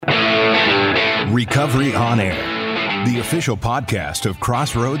Recovery on Air, the official podcast of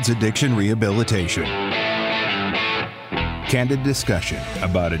Crossroads Addiction Rehabilitation. Candid discussion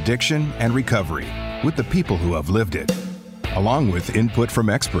about addiction and recovery with the people who have lived it, along with input from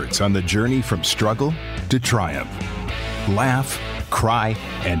experts on the journey from struggle to triumph. Laugh, cry,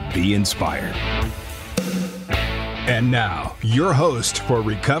 and be inspired. And now, your host for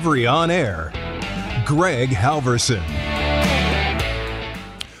Recovery on Air, Greg Halverson.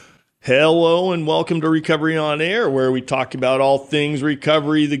 Hello and welcome to Recovery on Air, where we talk about all things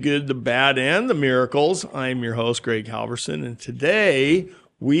recovery, the good, the bad, and the miracles. I'm your host, Greg Halverson, and today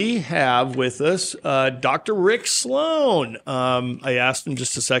we have with us Dr. Rick Sloan. I asked him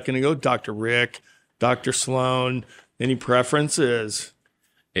just a second ago, Dr. Rick, Dr. Sloan, any preferences?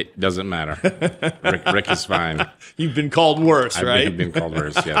 It doesn't matter. Rick is fine. You've been called worse, right? I've been called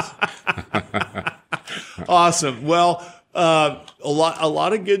worse, yes. Awesome. Well, a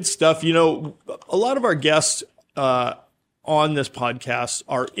lot of good stuff. You know, a lot of our guests on this podcast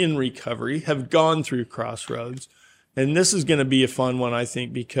are in recovery, have gone through Crossroads. And this is going to be a fun one, I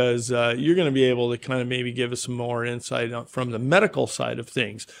think, because you're going to be able to kind of maybe give us some more insight from the medical side of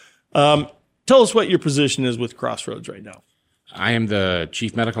things. Tell us what your position is with Crossroads right now. I am the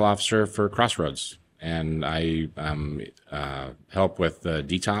Chief Medical Officer for Crossroads, and I help with the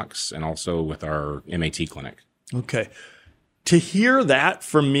detox and also with our MAT clinic. Okay. To hear that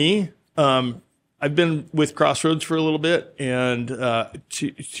from me, I've been with Crossroads for a little bit, and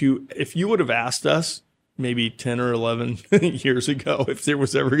if you would have asked us maybe 10 or 11 years ago if there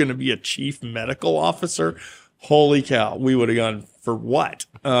was ever going to be a chief medical officer, holy cow, we would have gone for what?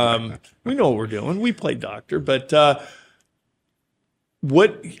 We know what we're doing. We play doctor, but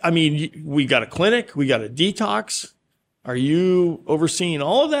we got a clinic, we got a detox. Are you overseeing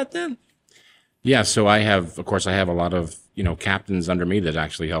all of that then? Yeah, so I have a lot of, captains under me that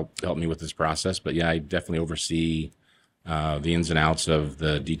actually help me with this process. But yeah, I definitely oversee the ins and outs of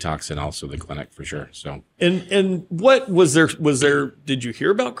the detox and also the clinic for sure. So and what was there? Did you hear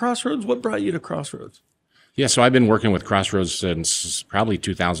about Crossroads? What brought you to Crossroads? Yeah, so I've been working with Crossroads since probably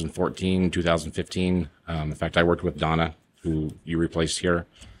 2014, 2015. In fact, I worked with Donna, who you replaced here,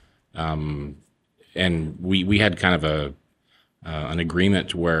 and we had kind of an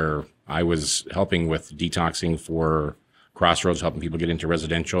agreement where I was helping with detoxing for Crossroads, helping people get into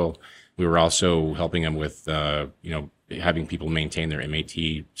residential. We were also helping them with, having people maintain their MAT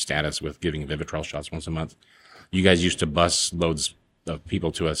status with giving Vivitrol shots once a month. You guys used to bus loads of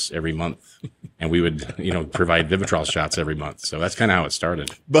people to us every month, and we would, provide Vivitrol shots every month. So that's kind of how it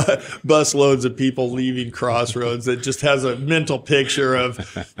started. But bus loads of people leaving Crossroads that just has a mental picture of,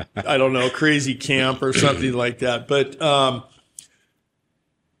 I don't know, crazy camp or something like that. But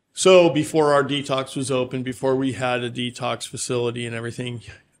so before our detox was open, before we had a detox facility and everything,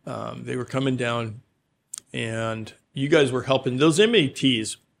 they were coming down, and you guys were helping those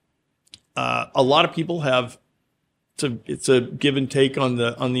MATs. A lot of people have. It's a give and take on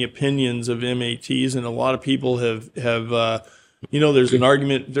the opinions of MATs, and a lot of people have there's an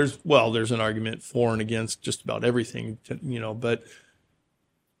argument. There's an argument for and against just about everything, But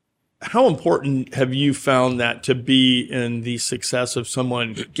how important have you found that to be in the success of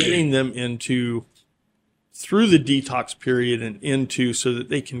someone getting them through the detox period and into so that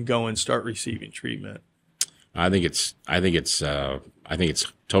they can go and start receiving treatment? I think it's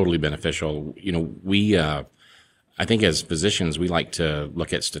totally beneficial. I think as physicians, we like to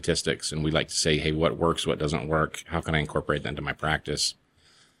look at statistics, and we like to say, hey, what works, what doesn't work? How can I incorporate that into my practice?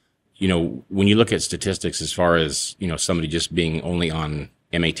 When you look at statistics as far as, somebody just being only on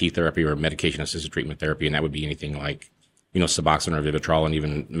MAT therapy or medication-assisted treatment therapy, and that would be anything like, Suboxone or Vivitrol and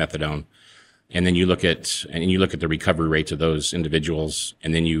even methadone. And then you look at the recovery rates of those individuals,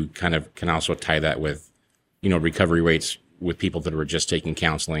 and then you kind of can also tie that with, recovery rates with people that are just taking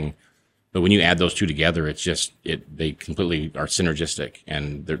counseling. But when you add those two together, they completely are synergistic,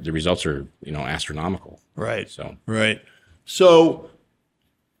 and the results are, astronomical. Right. So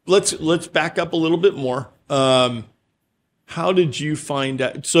let's back up a little bit more. How did you find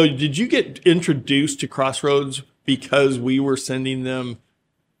out? So did you get introduced to Crossroads because we were sending them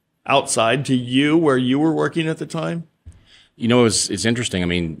outside to you where you were working at the time? It's interesting. I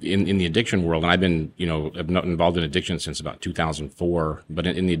mean, in the addiction world, and I've been, involved in addiction since about 2004, but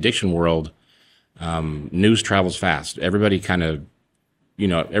in the addiction world, news travels fast. Everybody kind of,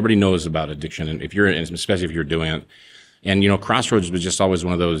 everybody knows about addiction, and especially if you're doing it. And, Crossroads was just always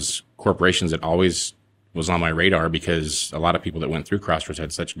one of those corporations that always was on my radar because a lot of people that went through Crossroads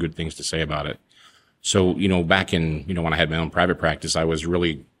had such good things to say about it. So, back in, when I had my own private practice, I was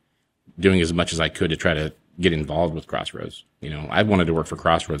really doing as much as I could to try to, get involved with Crossroads. I wanted to work for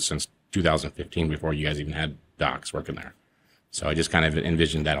Crossroads since 2015 before you guys even had docs working there. So I just kind of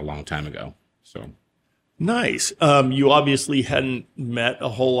envisioned that a long time ago. So nice. You obviously hadn't met a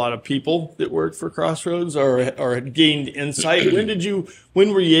whole lot of people that worked for Crossroads or had gained insight.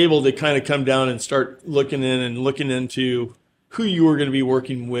 When were you able to kind of come down and start looking into who you were going to be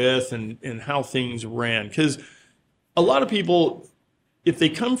working with and how things ran? Because a lot of people, if they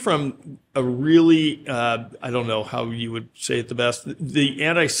come from a really, I don't know how you would say it the best, the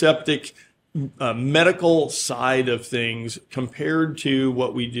antiseptic medical side of things compared to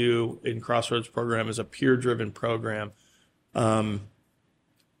what we do in Crossroads program as a peer-driven program,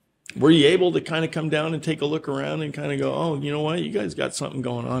 were you able to kind of come down and take a look around and kind of go, oh, you know what, you guys got something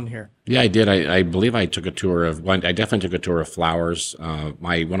going on here? Yeah, I did. I believe I took a tour of, I definitely took a tour of Flowers.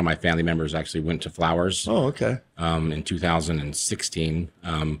 One of my family members actually went to Flowers. Oh, okay. In 2016.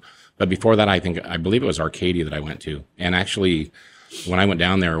 But before that, I believe it was Arcadia that I went to. And actually, when I went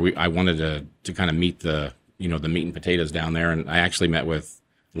down there, I wanted to kind of meet the meat and potatoes down there. And I actually met with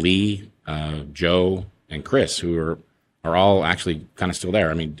Lee, Joe, and Chris, who are all actually kind of still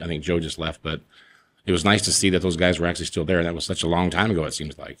there. I mean, I think Joe just left, but it was nice to see that those guys were actually still there. And that was such a long time ago, it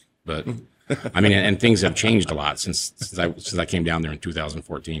seems like. But I mean, and things have changed a lot since I came down there in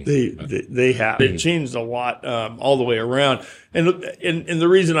 2014. They have. It changed a lot all the way around. And the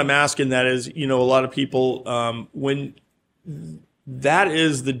reason I'm asking that is, a lot of people, when that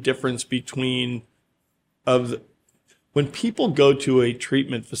is the difference between when people go to a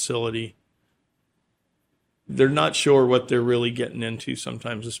treatment facility, they're not sure what they're really getting into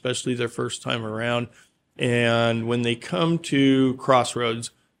sometimes, especially their first time around. And when they come to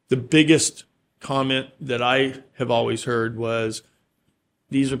Crossroads, the biggest comment that I have always heard was,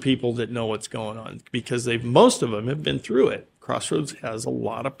 these are people that know what's going on, because most of them have been through it. Crossroads has a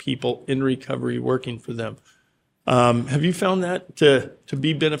lot of people in recovery working for them. Have you found that to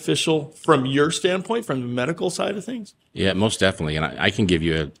be beneficial from your standpoint, from the medical side of things? Yeah, most definitely. And I can give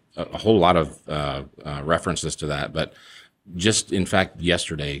you a whole lot of references to that. But just in fact,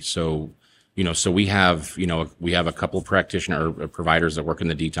 yesterday, so we have a couple of providers that work in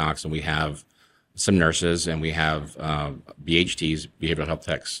the detox, and we have some nurses, and we have BHTs, behavioral health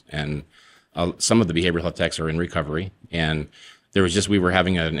techs, and some of the behavioral health techs are in recovery. And we were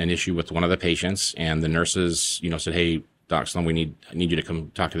having an issue with one of the patients, and the nurses, said, "Hey, Doc Sloan, I need you to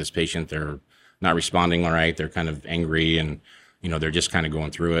come talk to this patient. They're not responding all right. They're kind of angry, and they're just kind of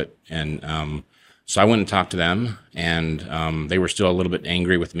going through it." And so I went and talked to them, and they were still a little bit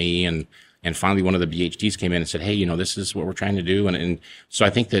angry with me. And finally, one of the BHDs came in and said, "Hey, this is what we're trying to do." And so I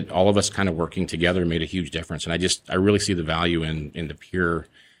think that all of us kind of working together made a huge difference. And I really see the value in the peer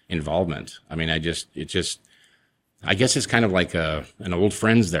involvement. I mean, I guess it's kind of like an old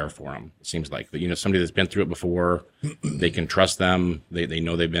friend's there for them. It seems like, somebody that's been through it before, they can trust them. They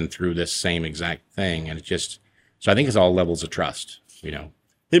know they've been through this same exact thing. And so I think it's all levels of trust, I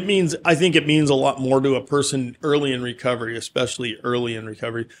think it means a lot more to a person early in recovery, especially early in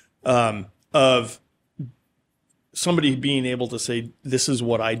recovery, of somebody being able to say, this is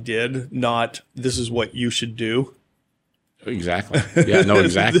what I did, not this is what you should do. Exactly. Yeah, no,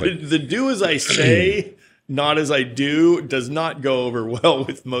 exactly. the do as I say, not as I do, does not go over well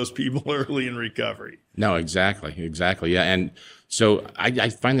with most people early in recovery. No, exactly. Yeah. And so I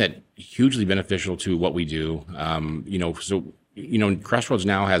find that hugely beneficial to what we do. Crossroads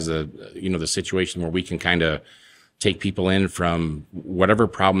now has the situation where we can kind of take people in from whatever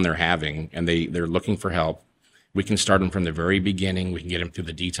problem they're having, and they're looking for help. We can start them from the very beginning. We can get them through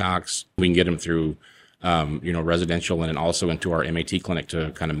the detox. We can get them through, residential, and then also into our MAT clinic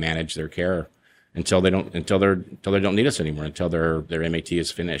to kind of manage their care until they don't need us anymore, until their MAT is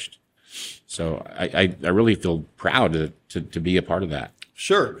finished. So I really feel proud to be a part of that.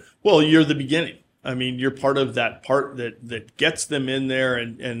 Sure. Well, you're the beginning. I mean, you're part of that part that gets them in there,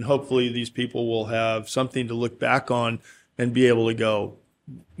 and hopefully these people will have something to look back on and be able to go,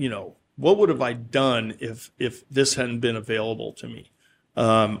 what would have I done if this hadn't been available to me?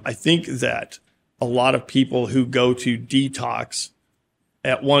 I think that a lot of people who go to detox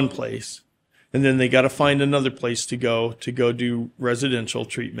at one place, and then they got to find another place to go do residential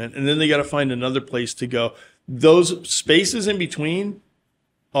treatment, and then they got to find another place to go. Those spaces in between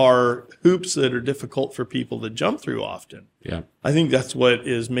are hoops that are difficult for people to jump through often. Yeah. I think that's what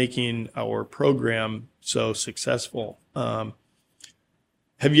is making our program so successful. Have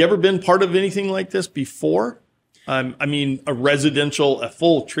you ever been part of anything like this before? A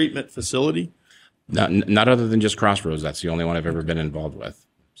full treatment facility? Not other than just Crossroads. That's the only one I've ever been involved with.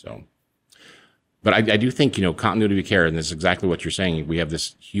 So, but I do think, continuity of care, and this is exactly what you're saying. We have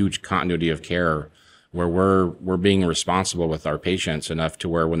this huge continuity of care where we're being responsible with our patients enough to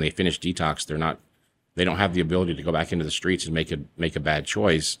where when they finish detox, they don't have the ability to go back into the streets and make a bad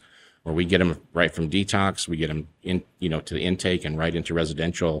choice. Where we get them right from detox, we get them in, to the intake and right into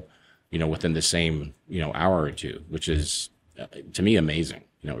residential, within the same, hour or two, which is to me amazing.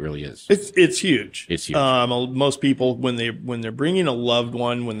 It really is. It's huge. It's huge. Most people, when they're bringing a loved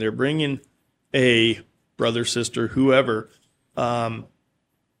one, when they're bringing a brother, sister, whoever, and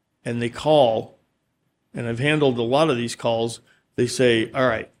they call, and I've handled a lot of these calls, they say, all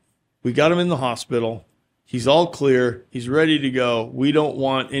right, we got him in the hospital. He's all clear. He's ready to go. We don't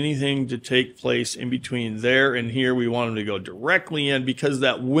want anything to take place in between there and here. We want him to go directly in, because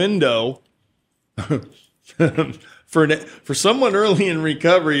that window for someone early in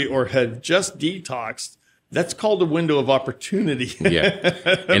recovery or had just detoxed, that's called a window of opportunity. Yeah,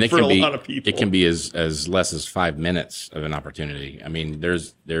 and for a lot of people. It can be as less as 5 minutes of an opportunity. I mean,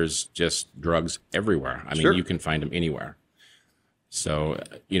 there's just drugs everywhere. I mean, Sure. You can find them anywhere. So,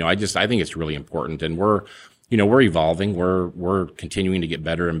 I think it's really important, and we're evolving. We're continuing to get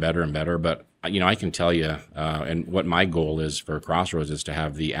better and better and better. But, I can tell you, and what my goal is for Crossroads is to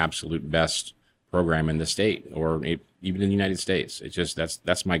have the absolute best program in the state, or even in the United States. It's just,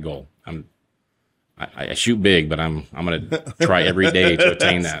 that's my goal. I shoot big, but I'm going to try every day to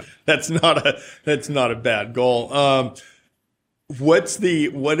attain that. That's not a bad goal. What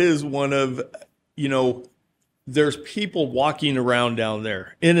is one of, there's people walking around down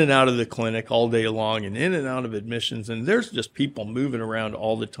there, in and out of the clinic all day long, and in and out of admissions, and there's just people moving around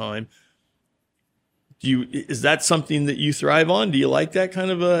all the time. Is that something that you thrive on? Do you like that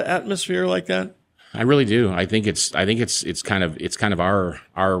kind of a atmosphere like that? I really do. I think it's kind of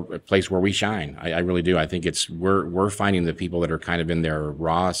our place where we shine. I really do. I think we're finding the people that are kind of in their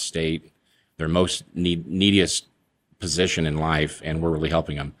raw state, their most neediest position in life, and we're really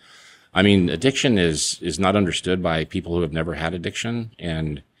helping them. I mean, addiction is not understood by people who have never had addiction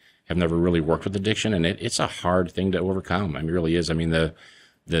and have never really worked with addiction, and it's a hard thing to overcome. I mean, it really is. I mean,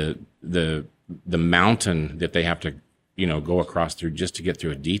 the mountain that they have to go across through just to get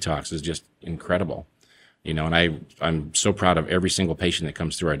through a detox is just incredible. And I'm so proud of every single patient that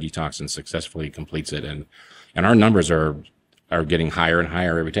comes through our detox and successfully completes it. And our numbers are getting higher and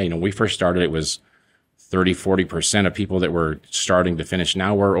higher every day. When we first started, it was 30-40% of people that were starting to finish.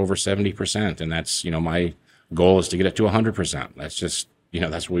 Now we're over 70%. And that's, my goal is to get it to 100%. That's just,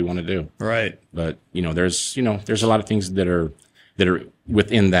 that's what we want to do. Right. But, there's a lot of things that are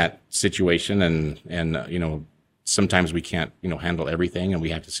within that situation. And sometimes we can't, handle everything, and we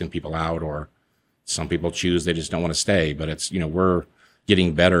have to send people out, or some people choose they just don't want to stay. But it's, we're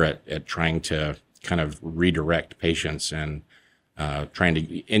getting better at trying to kind of redirect patients and trying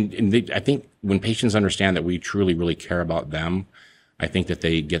to, I think when patients understand that we truly, really care about them, I think that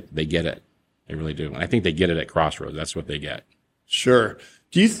they get it. They really do. And I think they get it at Crossroads. That's what they get. Sure.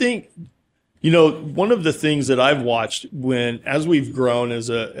 Do you think, one of the things that I've watched as we've grown as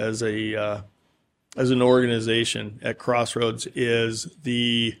an organization at Crossroads is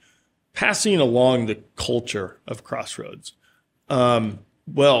the passing along the culture of Crossroads.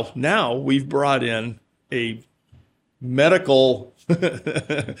 Well, now we've brought in a medical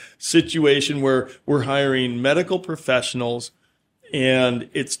situation where we're hiring medical professionals, and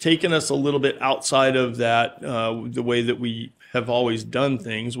it's taken us a little bit outside of that, the way that we have always done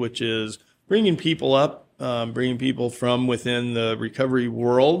things, which is bringing people up, bringing people from within the recovery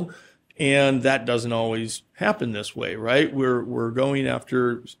world. And that doesn't always happen this way, right? We're going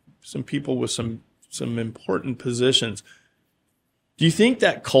after some people with some important positions. Do you think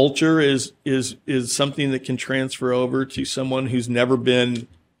that culture is something that can transfer over to someone who's never been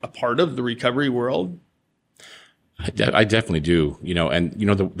a part of the recovery world? I definitely do. And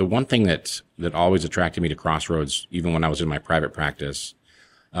the one thing that always attracted me to Crossroads, even when I was in my private practice,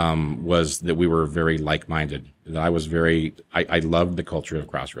 was that we were very like-minded. That I loved the culture of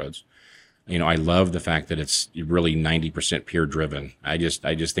Crossroads. I love the fact that it's really 90% peer driven. I just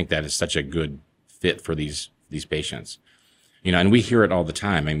think that is such a good fit for these patients. And we hear it all the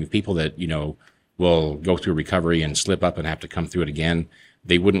time. I mean, people that, will go through recovery and slip up and have to come through it again,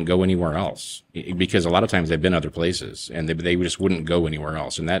 they wouldn't go anywhere else, because a lot of times they've been other places and they just wouldn't go anywhere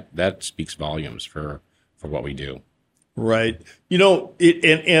else. And that speaks volumes for what we do. Right.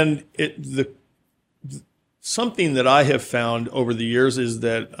 Something that I have found over the years is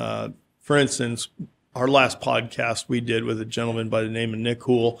that, for instance, our last podcast we did with a gentleman by the name of Nick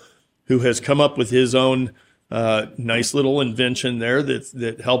Hool, who has come up with his own nice little invention there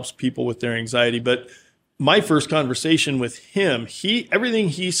that helps people with their anxiety. But my first conversation with him, everything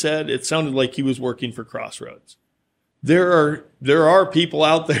he said, it sounded like he was working for Crossroads. there are people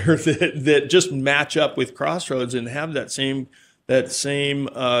out there that just match up with Crossroads and have that same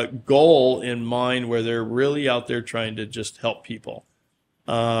goal in mind, where they're really out there trying to just help people.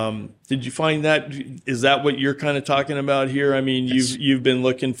 Did you find that? Is that what you're kind of talking about here? I mean, you've been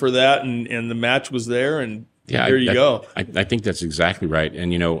looking for that, and the match was there, and there you go. I think that's exactly right.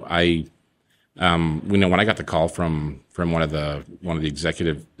 And when I got the call from one of the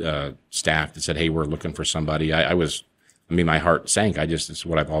executive staff that said, "Hey, we're looking for somebody," my heart sank. It's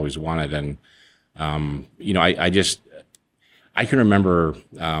what I've always wanted, and I can remember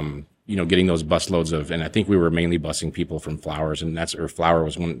getting those busloads of, and I think we were mainly busing people from Flowers, and Flower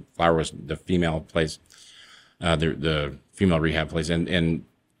was the female place, the female rehab place, and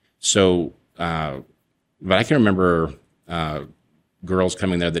so, but I can remember girls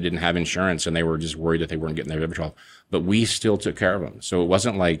coming there that didn't have insurance, and they were just worried that they weren't getting their Vivitrol, but we still took care of them. So it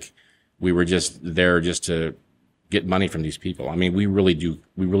wasn't like we were just there just to get money from these people. I mean, we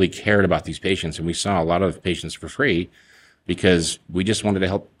really cared about these patients, and we saw a lot of patients for free, because we just wanted to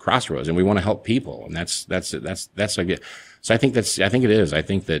help Crossroads, and we want to help people, and that's a good. So I think it is. I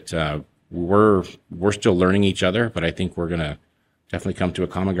think that we're still learning each other, but I think we're gonna definitely come to a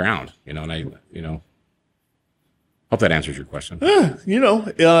common ground. And I hope that answers your question.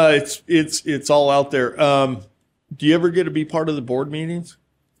 It's all out there. Do you ever get to be part of the board meetings?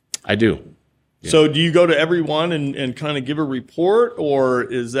 I do. Yeah. So do you go to every one and kind of give a report, or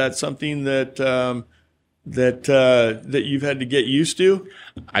is that something that you've had to get used to?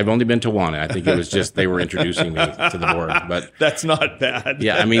 I've only been to one. I think it was just they were introducing me to the board, but that's not bad.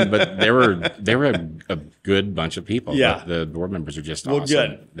 Yeah, I mean, but they were a good bunch of people. Yeah, the board members are just awesome.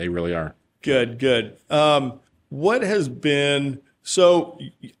 Good. They really are. Good. What has been since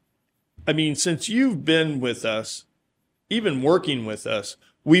you've been with us, even working with us,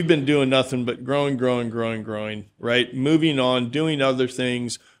 we've been doing nothing but growing, right? Moving on, doing other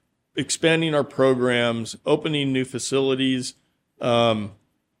things, expanding our programs, opening new facilities. What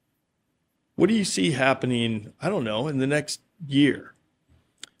do you see happening, I don't know, in the next year?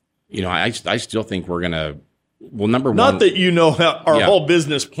 I still think we're going to, number one. Not that our whole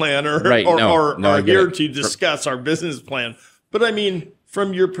business plan or here to discuss our business plan, but I mean,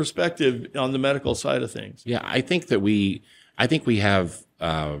 from your perspective on the medical side of things. Yeah, I think we have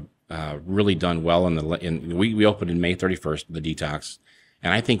really done well we opened in May 31st, the detox.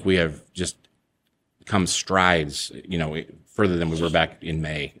 And I think we have just come strides, further than we were back in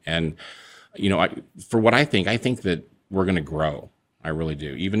May. And, for what I think that we're going to grow. I really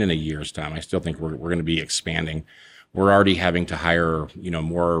do. Even in a year's time, I still think we're going to be expanding. We're already having to hire,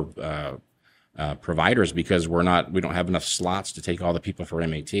 more providers, because we don't have enough slots to take all the people for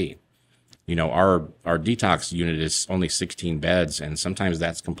MAT. Our detox unit is only 16 beds, and sometimes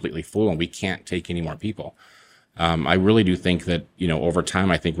that's completely full, and we can't take any more people. I really do think that, over time,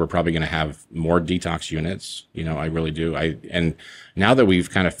 I think we're probably going to have more detox units. I really do. And now that we've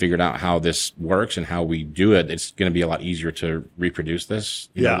kind of figured out how this works and how we do it, it's going to be a lot easier to reproduce this,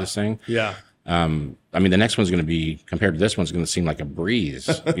 this thing. Yeah. The next one's going to be, compared to this one's going to seem like a breeze,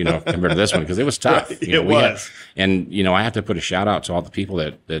 compared to this one, because it was tough. It was. I have to put a shout out to all the people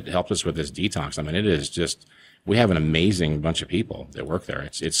that helped us with this detox. I mean, it is just, we have an amazing bunch of people that work there.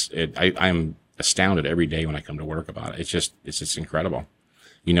 I'm astounded every day when I come to work about it. It's just incredible.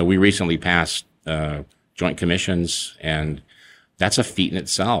 We recently passed joint commissions, and that's a feat in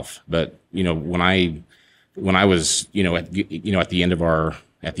itself. But when I was at the end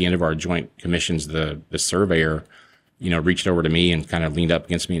of our joint commissions, the surveyor reached over to me and kind of leaned up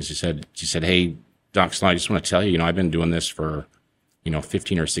against me, and she said, "Hey, Doc Sloan, I just want to tell you, I've been doing this for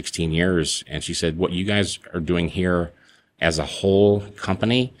 15 or 16 years," and she said, "What you guys are doing here as a whole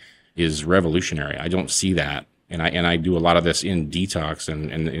company is revolutionary. I don't see that, and I do a lot of this in detox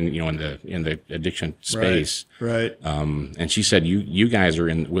and in the addiction space." Right. And she said, "You guys are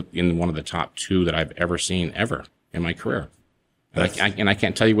in one of the top 2 that I've ever seen ever in my career." And I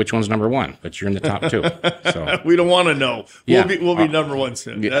can't tell you which one's number 1, but you're in the top 2. So we don't want to know. Yeah. We'll be number 1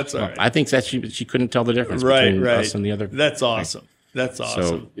 soon. That's all right. I think that she couldn't tell the difference between us and the other. That's awesome. That's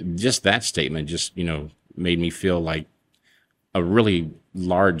awesome. So just that statement just made me feel like a really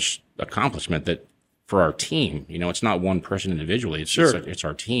large accomplishment that for our team. It's not one person individually. It's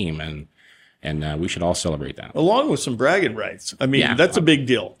our team, and we should all celebrate that. Along with some bragging rights. I mean, that's a big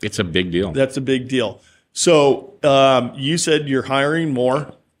deal. It's a big deal. That's a big deal. So you said you're hiring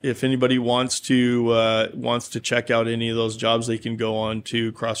more. If anybody wants to check out any of those jobs, they can go on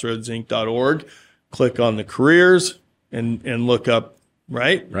to crossroadsinc.org, click on the careers, and look up,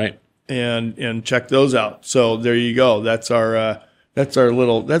 right, and check those out. So there you go. That's our That's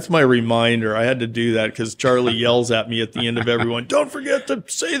that's my reminder. I had to do that because Charlie yells at me at the end of everyone, don't forget to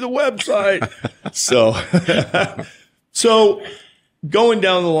say the website. So, so going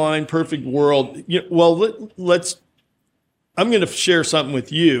down the line, perfect world. I'm going to share something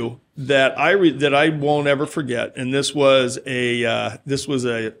with you that I won't ever forget. And this was a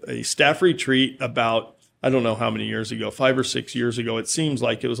staff retreat about, I don't know how many years ago, 5 or 6 years ago. It seems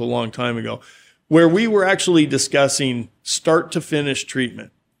like it was a long time ago, where we were actually discussing start to finish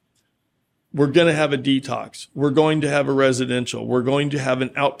treatment. We're going to have a detox. We're going to have a residential. We're going to have an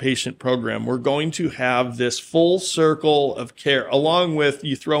outpatient program. We're going to have this full circle of care, along with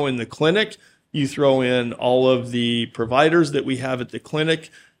you throw in the clinic, you throw in all of the providers that we have at the clinic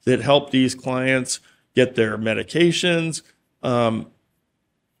that help these clients get their medications.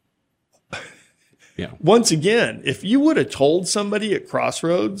 Once again, if you would have told somebody at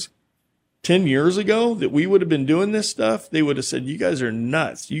Crossroads 10 years ago that we would have been doing this stuff, they would have said, you guys are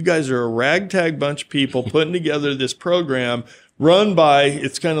nuts. You guys are a ragtag bunch of people putting together this program run by,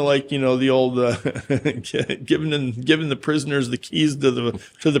 it's kind of like, the old giving the prisoners the keys to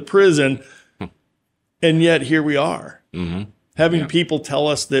the prison. And yet here we are having people tell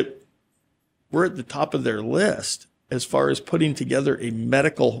us that we're at the top of their list as far as putting together a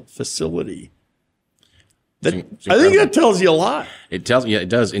medical facility. I think that tells you a lot. It does.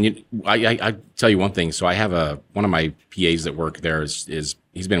 And I tell you one thing. So I have one of my PAs that work there is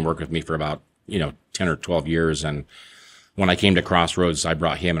he's been working with me for about, 10 or 12 years. And when I came to Crossroads, I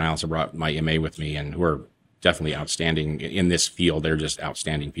brought him, and I also brought my MA with me, and who are definitely outstanding in this field. They're just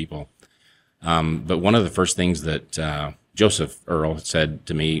outstanding people. But one of the first things that Joseph Earl said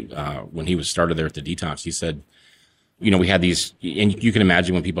to me when he was started there at the detox, he said, we had these, and you can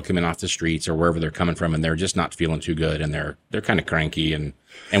imagine when people come in off the streets or wherever they're coming from, and they're just not feeling too good, and they're kind of cranky, and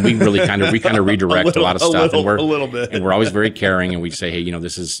we really kind of redirect a lot of stuff, and we're always very caring, and we say, hey,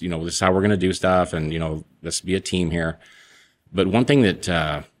 this is how we're going to do stuff, and let's be a team here. But one thing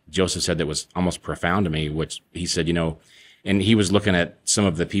that Joseph said that was almost profound to me, which he said, and he was looking at some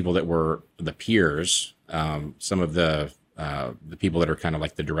of the people that were the peers, some of the people that are kind of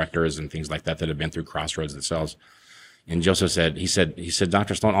like the directors and things like that have been through Crossroads themselves. And Joseph said, he said,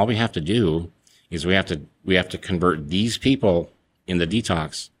 Dr. Stone, all we have to do is we have to convert these people in the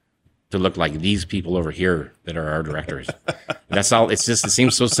detox to look like these people over here that are our directors. That's all. It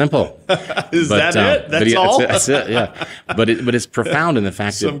seems so simple. Is that it? That's all? That's it. Yeah. But it's profound in the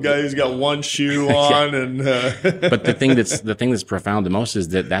fact that some guy's got one shoe on and. But the thing that's profound the most is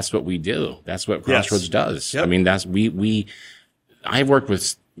that that's what we do. That's what Crossroads does. Yep. I mean, I've worked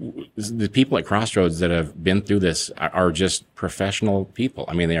with the people at Crossroads that have been through this are just professional people.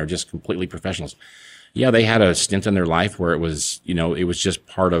 I mean, they are just completely professionals. Yeah, they had a stint in their life where it was just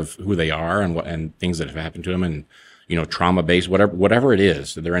part of who they are and things that have happened to them, and trauma based, whatever it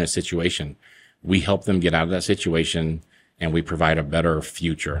is that they're in a situation, we help them get out of that situation, and we provide a better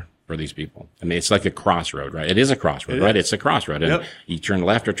future for these people. I mean, it's like a crossroad, right? It is a crossroad, right? It's a crossroad, and you turn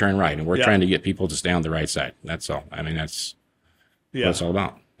left or turn right, and we're trying to get people to stay on the right side. That's all. I mean, that's what it's all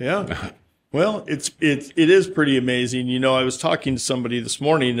about. Yeah. Well, it is pretty amazing. I was talking to somebody this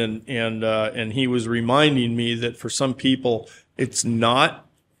morning, and he was reminding me that for some people, it's not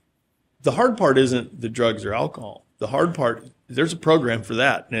the hard part isn't the drugs or alcohol. The hard part, there's a program for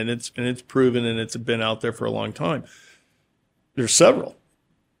that, and it's proven, and it's been out there for a long time. There's several.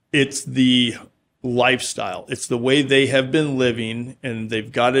 It's the lifestyle. It's the way they have been living, and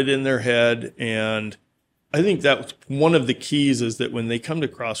they've got it in their head. And I think that's one of the keys, is that when they come to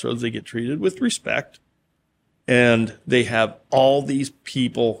Crossroads, they get treated with respect, and they have all these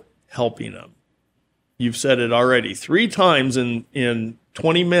people helping them. You've said it already 3 times in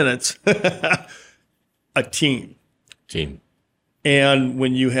 20 minutes, a team. And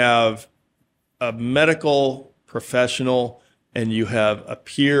when you have a medical professional, and you have a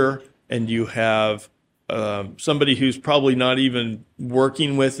peer, and you have somebody who's probably not even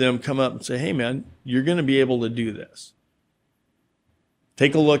working with them come up and say, hey, man, you're going to be able to do this.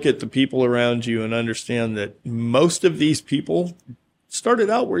 Take a look at the people around you and understand that most of these people started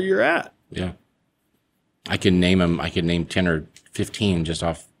out where you're at. Yeah. I can name them. I can name 10 or 15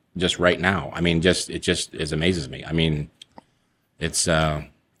 just right now. I mean, it amazes me. I mean, it's, I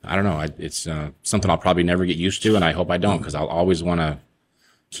don't know. It's something I'll probably never get used to, and I hope I don't, because I'll always want to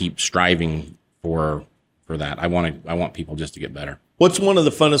keep striving for that. I want people just to get better. What's one of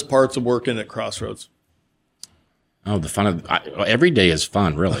the funnest parts of working at Crossroads? Oh, the fun of every day is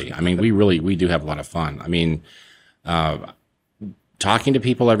fun, really. I mean, we do have a lot of fun. I mean, talking to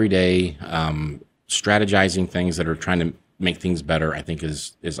people every day, strategizing things that are trying to make things better, I think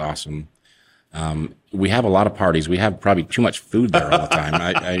is awesome. We have a lot of parties. We have probably too much food there all the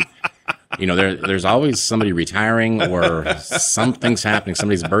time. There's always somebody retiring or something's happening,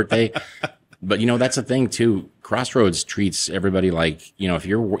 somebody's birthday. But that's the thing too. Crossroads treats everybody like,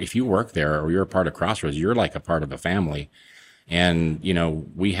 if you work there or you're a part of Crossroads, you're like a part of a family. And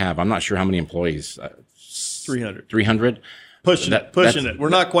we have, I'm not sure how many employees. 300. 300. Pushing it. We're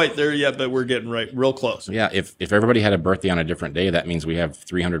not quite there yet, but we're getting real close. Yeah. If everybody had a birthday on a different day, that means we have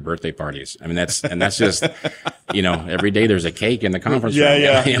 300 birthday parties. I mean, that's just, every day there's a cake in the conference room.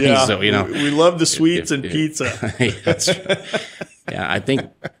 Yeah. So, we love the sweets and pizza. That's yeah. I think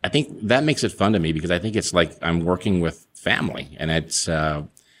that makes it fun to me because I think it's like I'm working with family and it's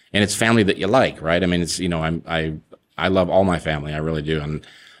family that you like, right? I mean, it's, I love all my family. I really do. And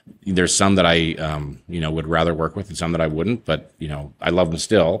there's some that I, would rather work with and some that I wouldn't, but, I love them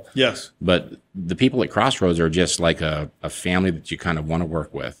still. Yes. But the people at Crossroads are just like a family that you kind of want to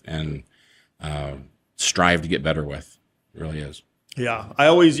work with and strive to get better with. It really is. Yeah. I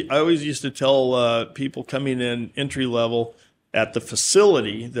always used to tell people coming in entry level at the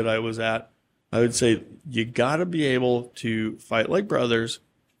facility that I was at, I would say, you got to be able to fight like brothers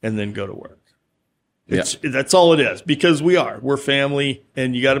and then go to work. That's all it is, because we're family,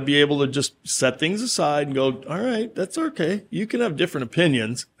 and you got to be able to just set things aside and go, all right, that's okay. You can have different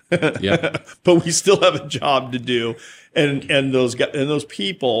opinions, yeah, but we still have a job to do. And those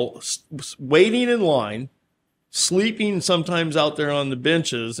people waiting in line, sleeping sometimes out there on the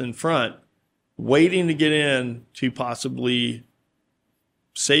benches in front, waiting to get in to possibly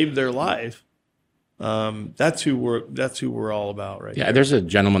save their life. That's who we're all about, right? Yeah, there. There's a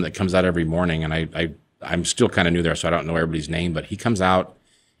gentleman that comes out every morning, and I'm still kind of new there, so I don't know everybody's name, but he comes out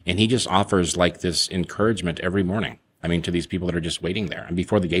and he just offers like this encouragement every morning. I mean, to these people that are just waiting there and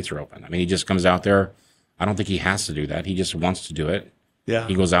before the gates are open. I mean, he just comes out there. I don't think he has to do that. He just wants to do it. Yeah.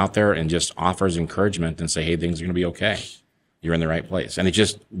 He goes out there and just offers encouragement and say, hey, things are going to be okay. You're in the right place. And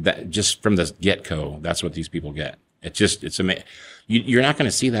just from the get-go, that's what these people get. It's amazing. You're not going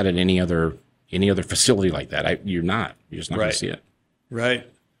to see that at any other facility like that. You're just not going to see it. Right.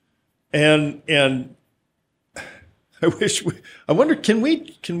 And I wonder, can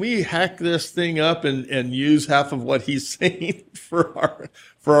we hack this thing up and use half of what he's saying for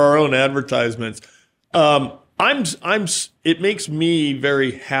our own advertisements? It makes me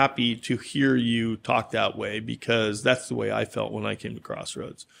very happy to hear you talk that way, because that's the way I felt when I came to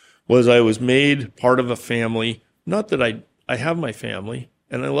Crossroads. Was I was made part of a family. Not that I have my family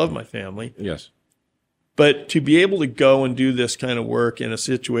and I love my family. Yes. But to be able to go and do this kind of work in a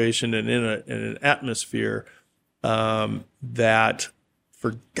situation and in an atmosphere that,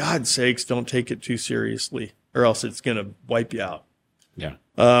 for God's sakes, don't take it too seriously, or else it's going to wipe you out. Yeah.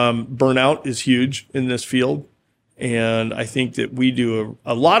 Burnout is huge in this field. And I think that we do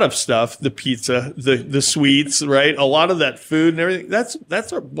a lot of stuff, the pizza, the sweets, right? A lot of that food and everything. That's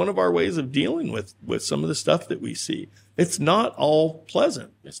one of our ways of dealing with some of the stuff that we see. It's not all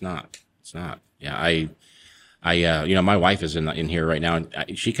pleasant. It's not. Yeah. I my wife is in here right now,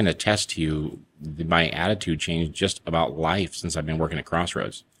 and she can attest to you. My attitude changed just about life since I've been working at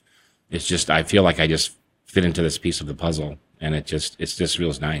Crossroads. It's just, I feel like I just fit into this piece of the puzzle, and it just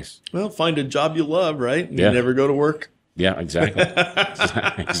feels nice. Well, find a job you love, right? And yeah. You never go to work. Yeah, exactly.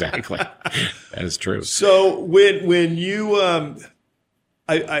 Exactly. That is true. So when you,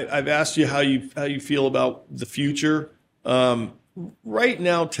 I've asked you how you feel about the future. Right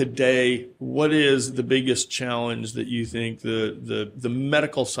now, today, what is the biggest challenge that you think the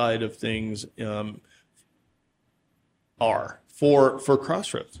medical side of things are for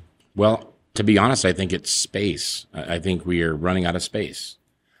Crossroads? Well, to be honest, I think it's space. I think we are running out of space.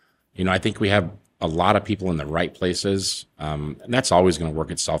 I think we have a lot of people in the right places, and that's always going to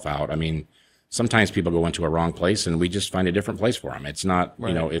work itself out. I mean, sometimes people go into a wrong place, and we just find a different place for them. It's not,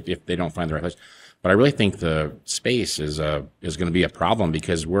 right. If they don't find the right place. But I really think the space is going to be a problem,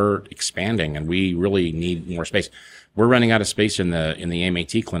 because we're expanding and we really need more space. We're running out of space in the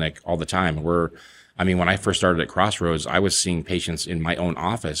MAT clinic all the time. When I first started at Crossroads, I was seeing patients in my own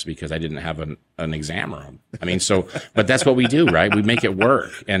office because I didn't have an exam room. But that's what we do, right? We make it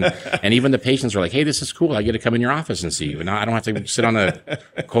work. And even the patients are like, hey, this is cool. I get to come in your office and see you. And I don't have to sit on a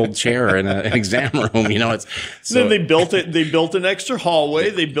cold chair in an exam room. Then they built it. They built an extra hallway.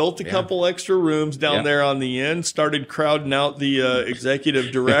 They built a couple extra rooms down there on the end, started crowding out the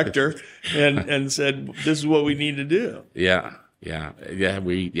executive director and said, this is what we need to do. Yeah. Yeah.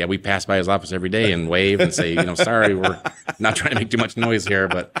 We pass by his office every day and wave and say, sorry, we're not trying to make too much noise here,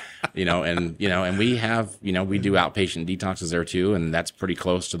 but, and we have, we do outpatient detoxes there too. And that's pretty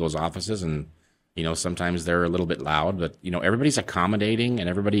close to those offices. And, sometimes they're a little bit loud, but, everybody's accommodating and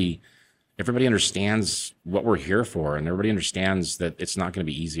everybody everybody understands what we're here for, and everybody understands that it's not going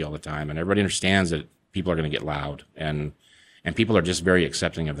to be easy all the time, and everybody understands that people are going to get loud, and people are just very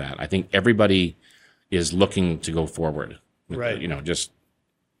accepting of that. I think everybody is looking to go forward. Right. Just.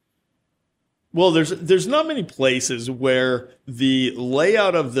 Well, there's not many places where the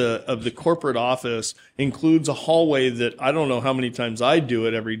layout of the corporate office includes a hallway that I don't know how many times I do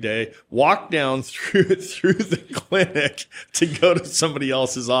it every day. Walk down through the clinic to go to somebody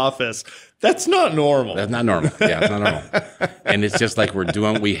else's office. That's not normal. That's not normal. Yeah, it's not normal. And it's just like we're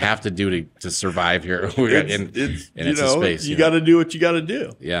doing. We have to do to survive here. It's a space. You got to do what you got to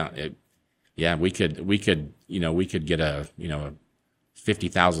do. Yeah. We could get a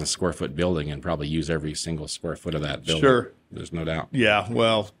 50,000 square foot building and probably use every single square foot of that building. Sure. There's no doubt. Yeah.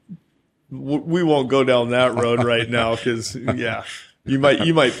 Well, we won't go down that road right now because, you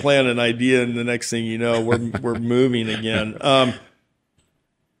might plan an idea and the next thing you know, we're moving again.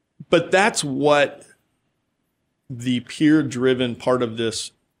 But that's what the peer-driven part of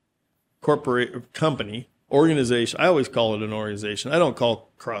this corporate company organization. I always call it an organization. I don't call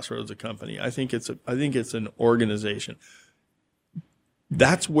Crossroads a company. I think it's an organization.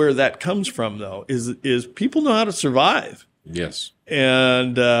 That's where that comes from, though. Is people know how to survive? Yes.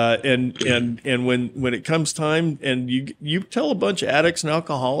 And when it comes time, and you tell a bunch of addicts and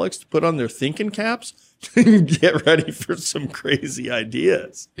alcoholics to put on their thinking caps and get ready for some crazy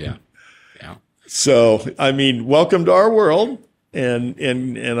ideas. Yeah. So, I mean, welcome to our world, and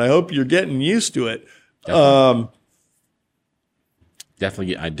I hope you're getting used to it.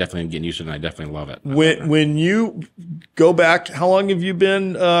 Definitely, I definitely am getting used to it, and I definitely love it. When you go back, how long have you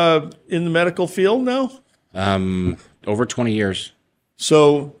been in the medical field now? Over 20 years.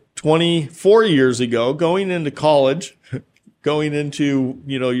 So 24 years ago, going into college, going into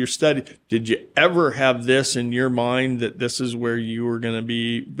your study, did you ever have this in your mind that this is where you were going to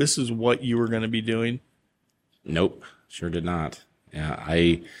be? This is what you were going to be doing? Nope, sure did not. Yeah,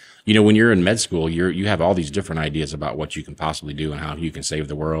 when you're in med school, you have all these different ideas about what you can possibly do and how you can save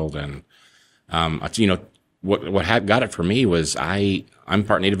the world. And what got it for me was I'm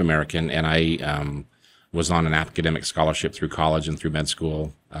part Native American, and I was on an academic scholarship through college and through med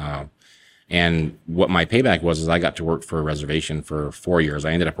school. And what my payback was is I got to work for a reservation for 4 years.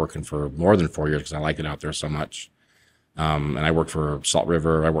 I ended up working for more than 4 years because I liked it out there so much. And I worked for Salt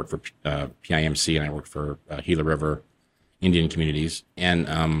River, I worked for PIMC, and I worked for Gila River Indian communities.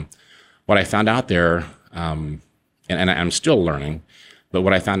 And what I found out there, and I'm still learning, but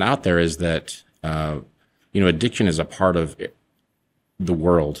what I found out there is that addiction is a part of the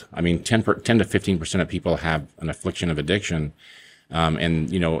world. I mean, 10 to 15% of people have an affliction of addiction.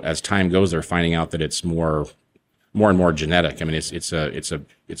 And as time goes, they're finding out that it's more and more genetic. I mean, it's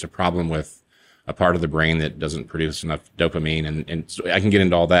a problem with a part of the brain that doesn't produce enough dopamine, and so I can get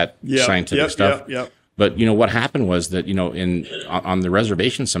into all that scientific stuff. But what happened was that on the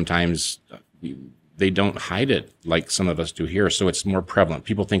reservation sometimes they don't hide it like some of us do here, so it's more prevalent.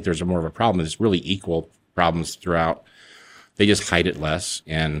 People think there's more of a problem. It's really equal problems throughout. They just hide it less.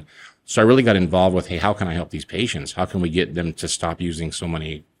 And so I really got involved with, hey, how can I help these patients? How can we get them to stop using so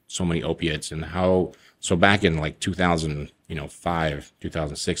many opiates? And so back in like 2005,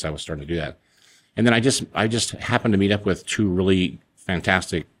 2006, I was starting to do that. And then I just happened to meet up with two really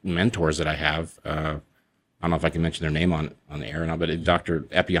fantastic mentors that I have. I don't know if I can mention their name on the air or not, but Dr.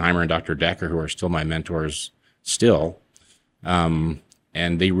 Eppheimer and Dr. Decker, who are still my mentors still. And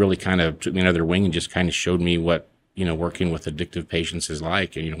they really kind of took me under their wing and just kind of showed me what, working with addictive patients is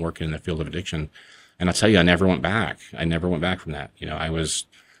like, and, working in the field of addiction. And I'll tell you, I never went back. I never went back from that. I was,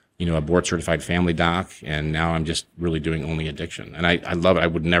 a board certified family doc, and now I'm just really doing only addiction. And I love it. I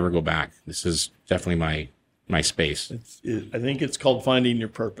would never go back. This is definitely my space. I think it's called finding your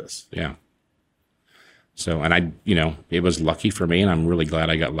purpose. Yeah. So, and it was lucky for me, and I'm really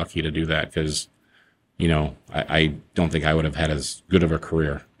glad I got lucky to do that because, I don't think I would have had as good of a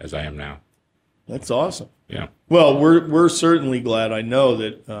career as I am now. That's awesome. Yeah. Well, we're certainly glad. I know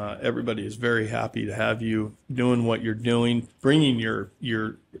that everybody is very happy to have you doing what you're doing, bringing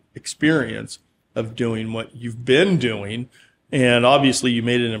your experience of doing what you've been doing. And obviously you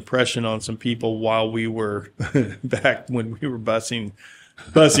made an impression on some people while we were back when we were busing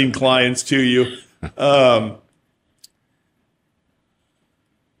clients to you.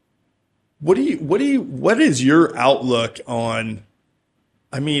 What is your outlook on,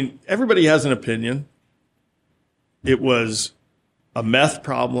 I mean, everybody has an opinion. It was a meth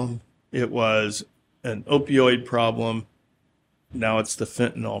problem. It was an opioid problem. Now it's the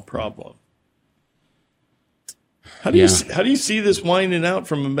fentanyl problem. How do you see this winding out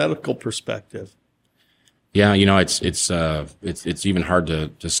from a medical perspective? Yeah, you know, it's even hard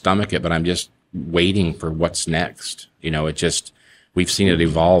to stomach it, but I'm just waiting for what's next. You know, we've seen it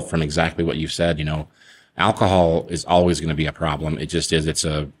evolve from exactly what you've said. You know, alcohol is always going to be a problem. It just is. It's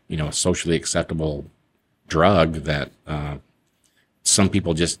a, you know, a socially acceptable drug that some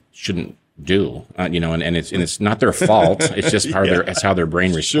people just shouldn't do. You know, and it's not their fault. It's just part of it's how their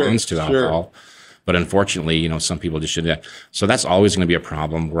brain responds to alcohol. But unfortunately, you know, some people just shouldn't. So that's always going to be a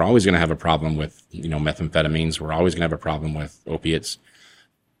problem. We're always going to have a problem with, you know, methamphetamines. We're always going to have a problem with opiates.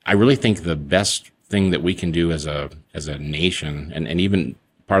 I really think the best thing that we can do as a nation, and even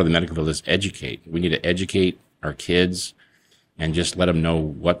part of the medical field, is educate. We need to educate our kids and just let them know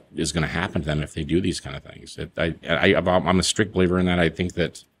what is going to happen to them if they do these kind of things. I'm a strict believer in that. I think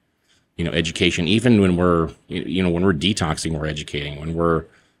that, you know, education, even when we're detoxing, we're educating.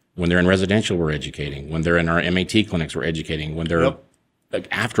 When they're in residential, we're educating. When they're in our MAT clinics, we're educating. When they're like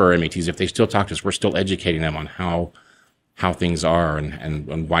after our MATs, if they still talk to us, we're still educating them on how things are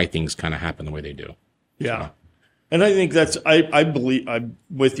and why things kind of happen the way they do. Yeah. So. And I think I believe I'm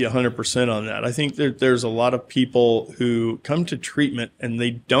with you 100% on that. I think that there's a lot of people who come to treatment and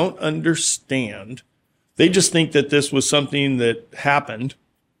they don't understand. They just think that this was something that happened.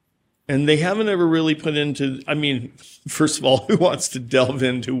 And they haven't ever really put into, I mean, first of all, who wants to delve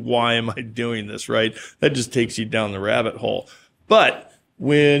into why am I doing this, right? That just takes you down the rabbit hole. But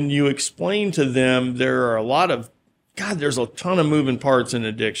when you explain to them, there's a ton of moving parts in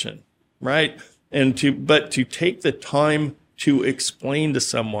addiction, right? But to take the time to explain to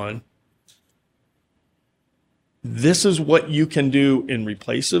someone, this is what you can do in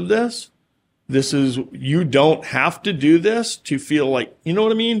replace of this. You don't have to do this to feel like, you know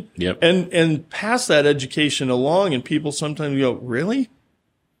what I mean? Yep. And pass that education along, and people sometimes go, really?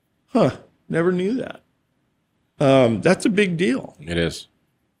 Huh, never knew that. That's a big deal. It is.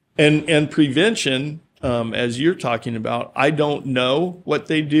 And prevention, as you're talking about, I don't know what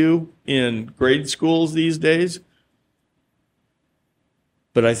they do in grade schools these days,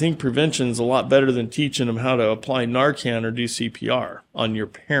 but I think prevention is a lot better than teaching them how to apply Narcan or do CPR on your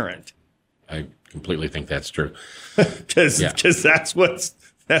parent. I completely think that's true. Because that's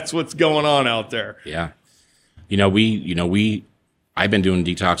what's going on out there. Yeah. I've been doing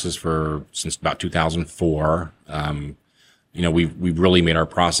detoxes since about 2004. We've really made our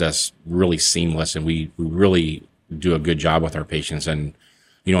process really seamless, and we really do a good job with our patients. And,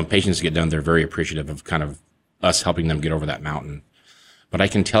 you know, when patients get done, they're very appreciative of kind of us helping them get over that mountain. But I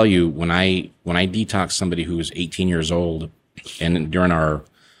can tell you, when I detox somebody who is 18 years old, and during our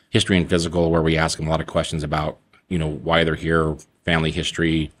history and physical, where we ask them a lot of questions about, you know, why they're here, family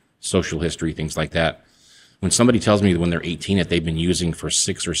history, social history, things like that. When somebody tells me when they're 18 that they've been using for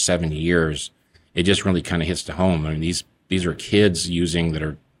 6 or 7 years, it just really kind of hits to home. I mean, these are kids using that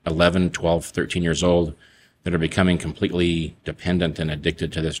are 11, 12, 13 years old that are becoming completely dependent and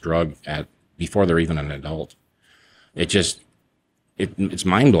addicted to this drug before they're even an adult. It's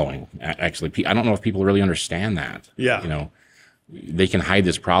mind blowing. Actually, I don't know if people really understand that. Yeah. You know, they can hide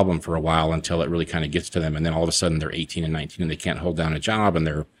this problem for a while until it really kind of gets to them. And then all of a sudden they're 18 and 19 and they can't hold down a job, and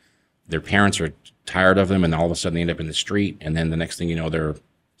their parents are tired of them. And all of a sudden they end up in the street. And then the next thing you know, they're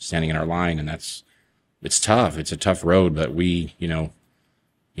standing in our line, and it's tough. It's a tough road, but if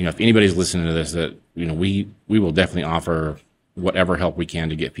anybody's listening to this, that, you know, we will definitely offer whatever help we can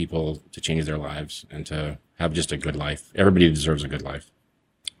to get people to change their lives and to have just a good life. Everybody deserves a good life.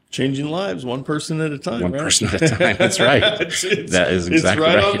 Changing lives, one person at a time. One person at a time. That's right. That is exactly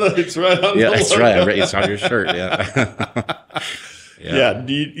right. It's right on. Yeah, that's right. It's on your shirt. Yeah. Yeah.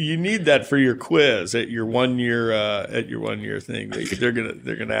 You need that for your quiz at your 1 year thing. They're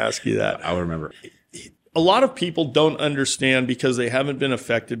gonna ask you that. I'll remember. A lot of people don't understand because they haven't been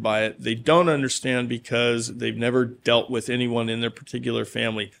affected by it. They don't understand because they've never dealt with anyone in their particular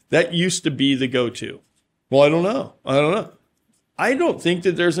family. That used to be the go-to. Well, I don't know. I don't think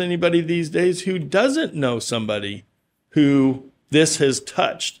that there's anybody these days who doesn't know somebody who this has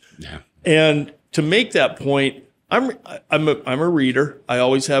touched. Yeah. And to make that point, I'm a reader. I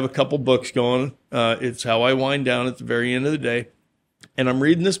always have a couple books going. It's how I wind down at the very end of the day. And I'm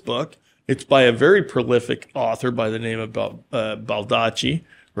reading this book. It's by a very prolific author by the name of Baldacci,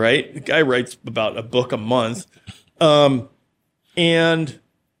 right? The guy writes about a book a month. I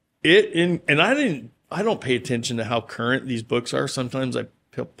don't pay attention to how current these books are. Sometimes I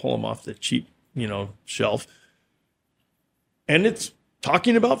pull them off the cheap, shelf. And it's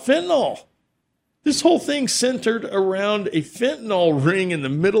talking about fentanyl. This whole thing centered around a fentanyl ring in the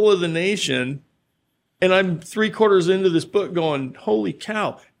middle of the nation. And I'm 3/4 into this book going, holy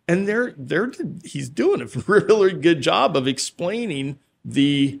cow. And he's doing a really good job of explaining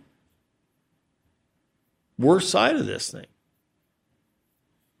the worst side of this thing.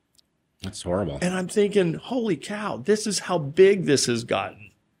 That's horrible. And I'm thinking, holy cow, this is how big this has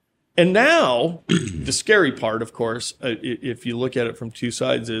gotten. And now, the scary part, of course, if you look at it from two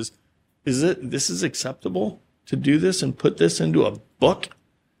sides, is this is acceptable to do this and put this into a book?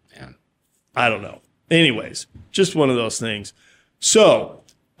 Yeah. I don't know. Anyways, just one of those things. So,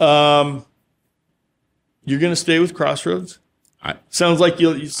 you're going to stay with Crossroads? Sounds like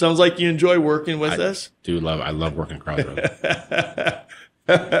you enjoy working with us. I love working at Crossroads.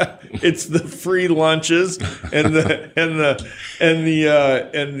 It's the free lunches and the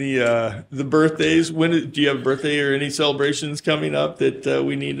birthdays. Do you have a birthday or any celebrations coming up that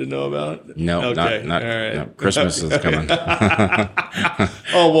we need to know about? No, okay. not all right. no. Christmas is coming.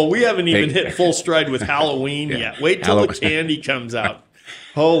 Oh, well, we haven't even hit full stride with Halloween yet. Wait till the candy comes out.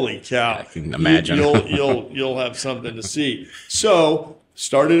 Holy cow. I can imagine. You'll have something to see. So,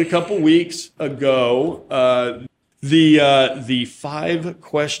 started a couple weeks ago. The 5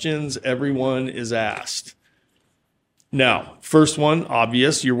 questions everyone is asked. Now, first one,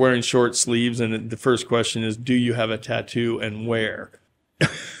 obvious. You're wearing short sleeves, and the first question is, do you have a tattoo and where?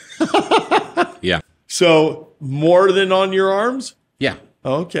 Yeah. So, more than on your arms? Yeah.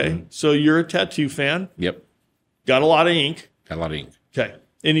 Okay. So, you're a tattoo fan. Yep. Got a lot of ink. Got a lot of ink. Okay.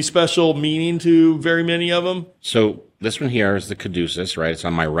 Any special meaning to very many of them? So, this one here is the caduceus, right? It's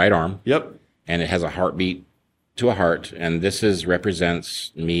on my right arm. Yep. And it has a heartbeat to a heart, and this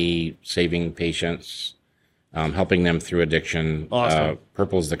represents me saving patients, helping them through addiction. Awesome.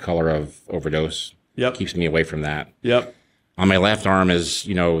 Purple is the color of overdose. Yep. Keeps me away from that. Yep. On my left arm is,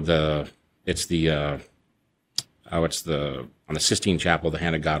 on the Sistine Chapel, the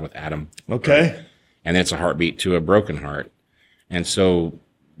hand of God with Adam. Okay. Right? And then it's a heartbeat to a broken heart. And so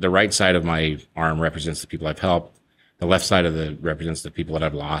the right side of my arm represents the people I've helped. The left side represents the people that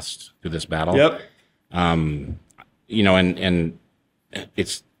I've lost through this battle. Yep. And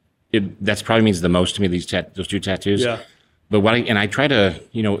that's probably means the most to me, those 2 tattoos. Yeah. But I try to,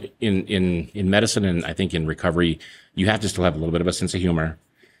 in medicine and I think in recovery, you have to still have a little bit of a sense of humor.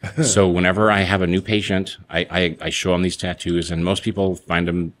 So whenever I have a new patient, I show them these tattoos, and most people find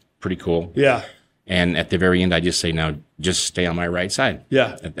them pretty cool. Yeah. And at the very end, I just say, now just stay on my right side.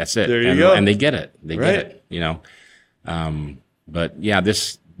 Yeah. That's it. There you go. And they get it. They Right. get it, But yeah,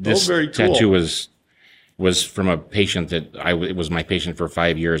 this very cool. tattoo was from a patient that it was my patient for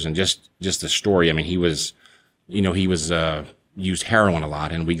 5 years, and just the story. I mean, he was used heroin a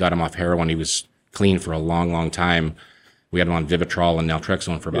lot, and we got him off heroin. He was clean for a long, long time. We had him on Vivitrol and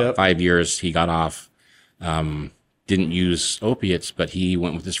naltrexone for about 5 years. He got off, didn't use opiates, but he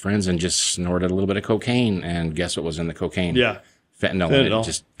went with his friends and just snorted a little bit of cocaine. And guess what was in the cocaine? Yeah. Fentanyl. And it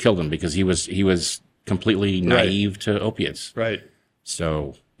just killed him because he was completely naive to opiates. Right.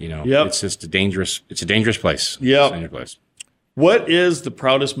 So, it's just a dangerous place. Yeah. It's a dangerous place. What is the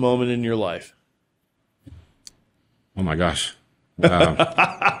proudest moment in your life? Oh my gosh.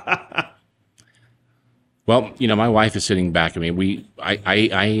 Well, my wife is sitting back at me.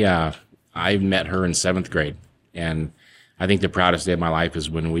 I met her in 7th grade, and I think the proudest day of my life is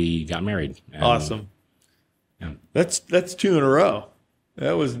when we got married. And, awesome. Yeah. That's 2 in a row.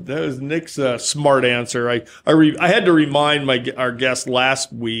 That was Nick's smart answer. I had to remind our guest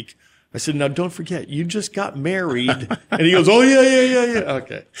last week. I said, now don't forget, you just got married. And he goes, oh yeah.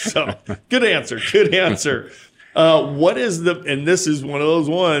 Okay. So good answer. What is and this is one of those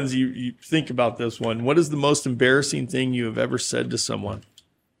ones, you think about this one. What is the most embarrassing thing you have ever said to someone?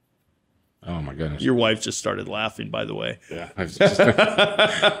 Oh my goodness. Your wife just started laughing, by the way. Yeah.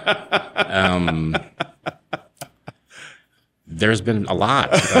 There's been a lot.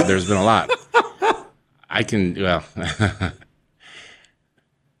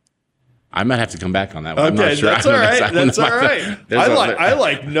 I might have to come back on that one. Okay, I'm not sure. that's all right. That's all right. I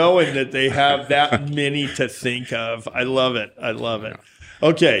like knowing that they have that many to think of. I love it.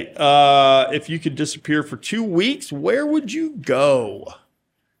 Okay, if you could disappear for 2 weeks, where would you go?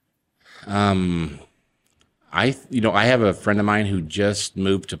 I have a friend of mine who just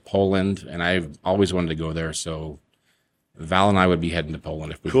moved to Poland, and I've always wanted to go there. So Val and I would be heading to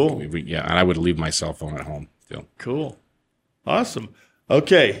Poland if we cool. And I would leave my cell phone at home too. Cool, awesome.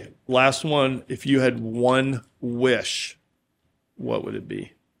 Okay, last one. If you had one wish, what would it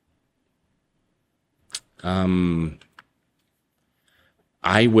be?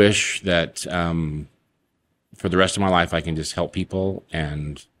 I wish that for the rest of my life I can just help people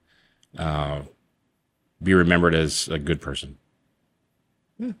and be remembered as a good person.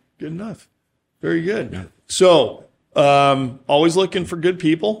 Yeah, good enough. Very good. Yeah. So, always looking for good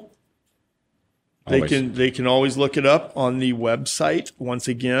people. They can always look it up on the website once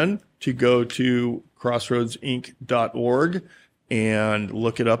again to go to crossroadsinc.org and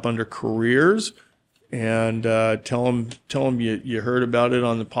look it up under careers, and tell them you heard about it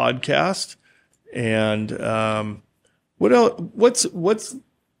on the podcast. And what else? What's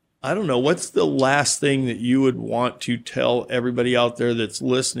I don't know, what's the last thing that you would want to tell everybody out there that's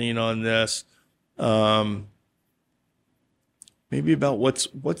listening on this? Maybe about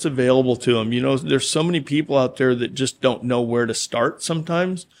what's available to them. You know, there's so many people out there that just don't know where to start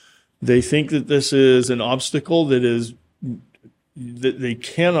sometimes. They think that this is an obstacle that they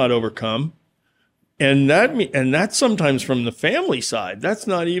cannot overcome. And that's sometimes from the family side. That's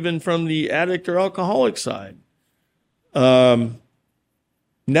not even from the addict or alcoholic side.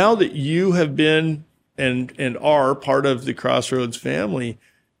 Now that you have been and are part of the Crossroads family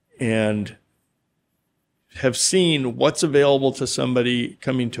and have seen what's available to somebody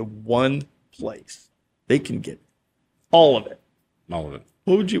coming to one place, they can get all of it. All of it.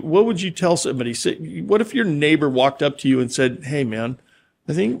 What would you tell somebody? Say, what if your neighbor walked up to you and said, "Hey, man,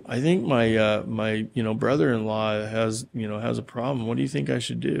 I think my brother-in-law has a problem. What do you think I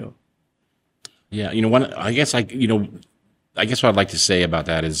should do?" Yeah, I guess what I'd like to say about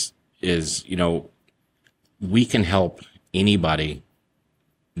that is we can help anybody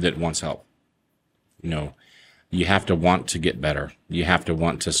that wants help. You have to want to get better. You have to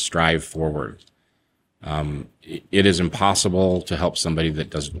want to strive forward. It is impossible to help somebody that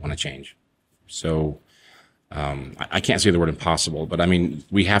doesn't want to change. So I can't say the word impossible, but I mean,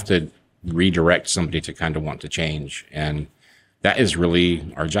 we have to redirect somebody to kind of want to change. And that is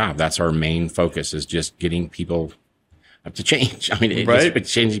really our job. That's our main focus, is just getting people to change. I mean, right.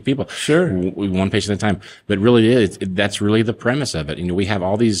 It's changing people. Sure. One patient at a time. But really that's really the premise of it. We have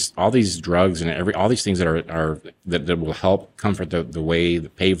all these drugs and all these things that will help comfort the way,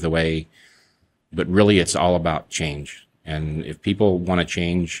 pave the way. But really it's all about change. And if people want to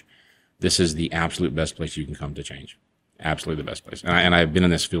change, this is the absolute best place you can come to change. Absolutely the best place. And I've been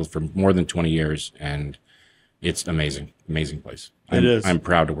in this field for more than 20 years, and it's amazing place. It is. I'm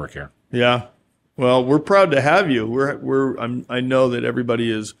proud to work here. Yeah. Well, we're proud to have you. I know that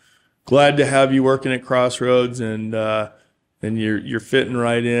everybody is glad to have you working at Crossroads, and you're fitting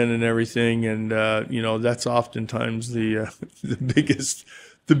right in and everything. And that's oftentimes the biggest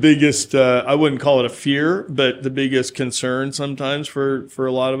I wouldn't call it a fear, but the biggest concern sometimes for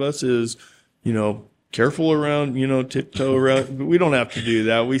a lot of us is, careful around, tiptoe around. We don't have to do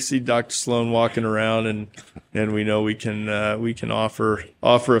that. We see Dr. Sloan walking around, and we know we can offer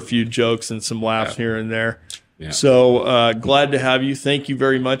a few jokes and some laughs here and there. Yeah. So glad to have you. Thank you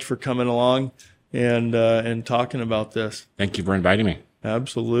very much for coming along and talking about this. Thank you for inviting me.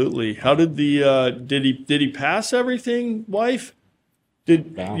 Absolutely. How did did he pass everything, wife?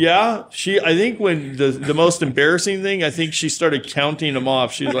 I think when the most embarrassing thing, I think she started counting them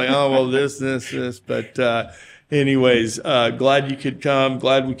off. She was like, "Oh, well, this. But anyways, glad you could come.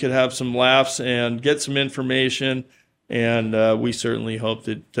 Glad we could have some laughs and get some information. And we certainly hope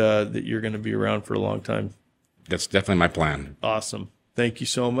that you're going to be around for a long time. That's definitely my plan. Awesome. Thank you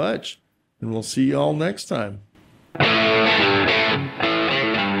so much. And we'll see you all next time.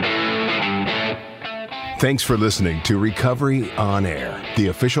 Thanks for listening to Recovery on Air, the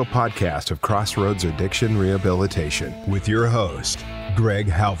official podcast of Crossroads Addiction Rehabilitation, with your host, Greg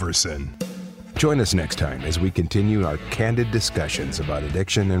Halverson. Join us next time as we continue our candid discussions about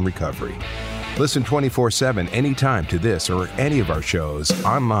addiction and recovery. Listen 24/7 anytime to this or any of our shows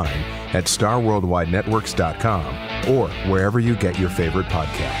online at starworldwidenetworks.com or wherever you get your favorite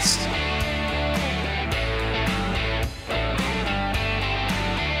podcasts.